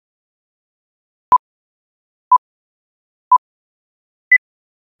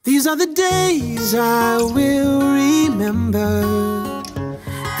These are the days I will remember.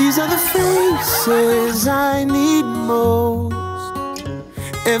 These are the faces I need most.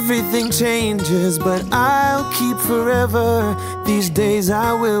 Everything changes, but I'll keep forever. These days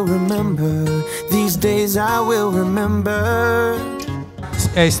I will remember. These days I will remember.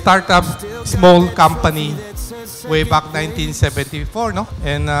 A startup, small company, way back 1974, no?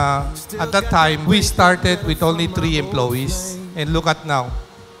 And at that time, we started with only 3 employees. And look at now.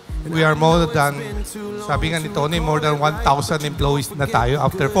 We are more than, sabi nga ni Tony, more than 1,000 employees na tayo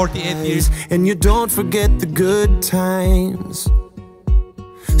after 48 years. And you don't forget the good times.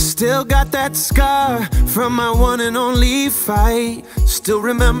 Still got that scar from my one and only fight. Still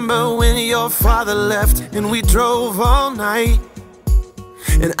remember when your father left and we drove all night.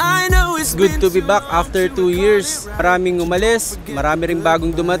 And I know it's good to be back after 2 years. Maraming umalis, marami ring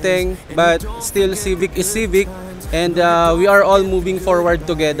bagong dumating, but still Civic is Civic. And we are all moving forward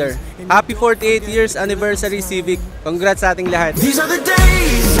together. Happy 48 years anniversary, Civic. Congrats sa ating lahat. These are the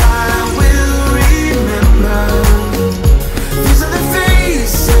days I will remember. These are the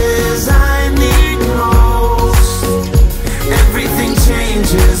faces I need most. Everything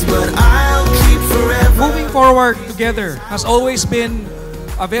changes, but I'll keep forever. Moving forward together has always been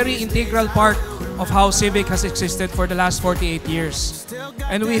a very integral part of how Civic has existed for the last 48 years.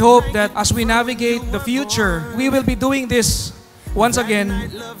 And we hope that as we navigate the future, we will be doing this once again,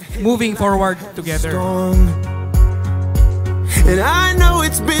 moving forward together. And I know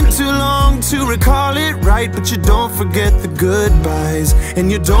it's been too long to recall it right, but you don't forget the goodbyes,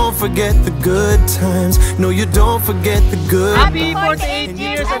 and you don't forget the good times. No, you don't forget the good. Happy 48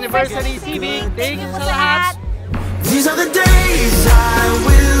 years anniversary, Civic! Thank you sa lahat! These are the days I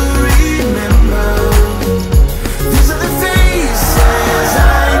will remember. These are the faces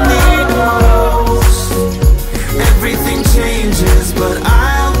I need most. Everything changes, but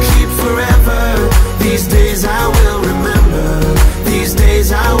I'll keep forever. These days I will remember. These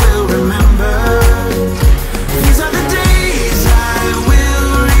days I will remember. These are the days I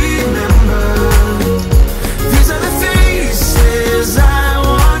will remember. These are the faces I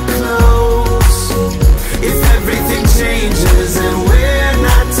want close. If everything changes and we're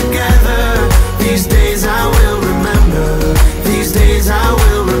not together, these days I will remember. These days I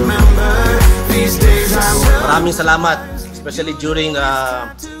will remember. These days I will. Maraming salamat, especially during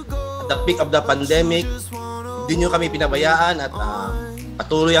the peak of the pandemic. Hindi nyo kami pinabayaan at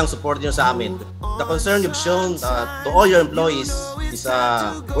patuloy ang support nyo sa amin. The concern you've shown to all your employees is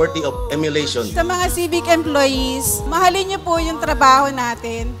worthy of emulation. Sa mga Civic employees, mahalin nyo po yung trabaho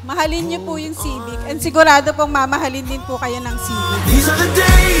natin, mahalin nyo po yung Civic, and sigurado pong mamahalin din po kayo ng Civic. These are the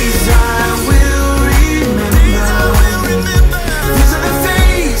days I will remember. These are the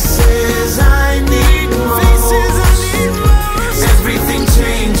faces I need most. Everything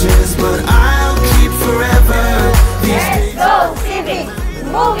changes, but I'll keep forever. Let's go, Civic!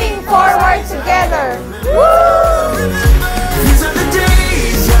 Moving forward together! Woo! These are the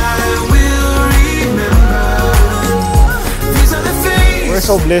days I will remember. These are the faces. We're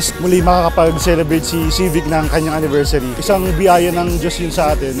so blessed muli makakapag-celebrate si Civic ng kanyang anniversary. Isang biyaya ng Diyos yun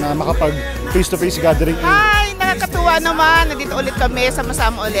sa atin na makapag face-to-face gathering. Ay, nakakatuwa naman. Nandito ulit kami,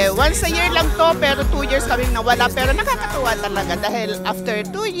 sama-sama ulit. Once a year lang to, pero 2 years kaming nawala. Pero nakakatuwa talaga dahil after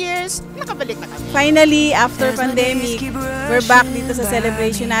 2 years, nakabalik na kami. Finally, after pandemic, we're back dito sa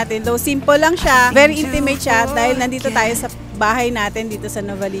celebration natin. Though simple lang siya, very intimate siya dahil nandito tayo sa bahay natin dito sa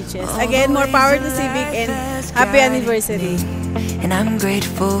Novaliches. Again, more power to Civic and happy anniversary. And I'm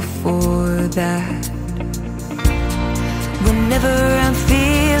grateful for that. Whenever I'm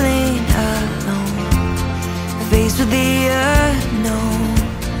feeling alone, faced with the unknown,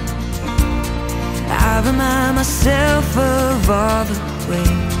 I remind myself of all the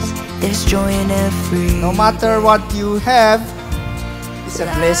ways there's joy in every. No matter what you have, it's a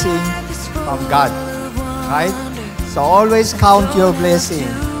blessing from God, right? So always count your blessing.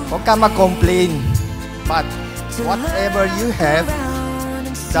 Huwag ka mag-complain. But whatever you have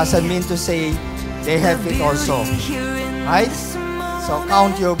doesn't mean to say they have it also, right? So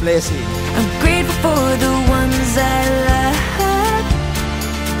count your blessing. I'm grateful for the ones I love,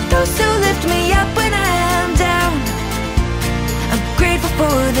 those who lift me up when I am down. I'm grateful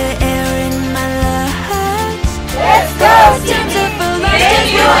for the air in my lungs. Let's go, Civic!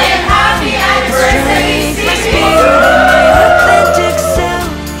 Thank you and happy anniversary, Civic!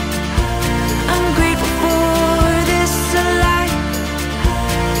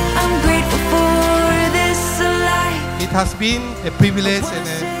 It has been a privilege and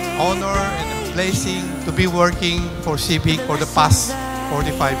an honor and a blessing to be working for Civic for the past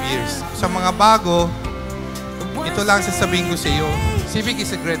 45 years. Sa mga bago, ito lang sasabihin ko sa iyo, Civic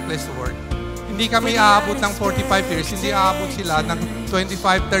is a great place to work. Hindi kami aabot ng 45 years, hindi aabot sila ng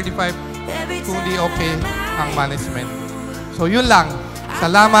 25, 35 kung di okay ang management. So yun lang.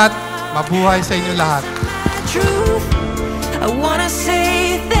 Salamat. Mabuhay sa inyo lahat. I wanna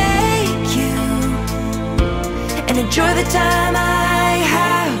say thank you and enjoy the time I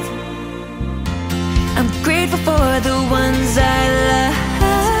have. I'm grateful for the ones I love.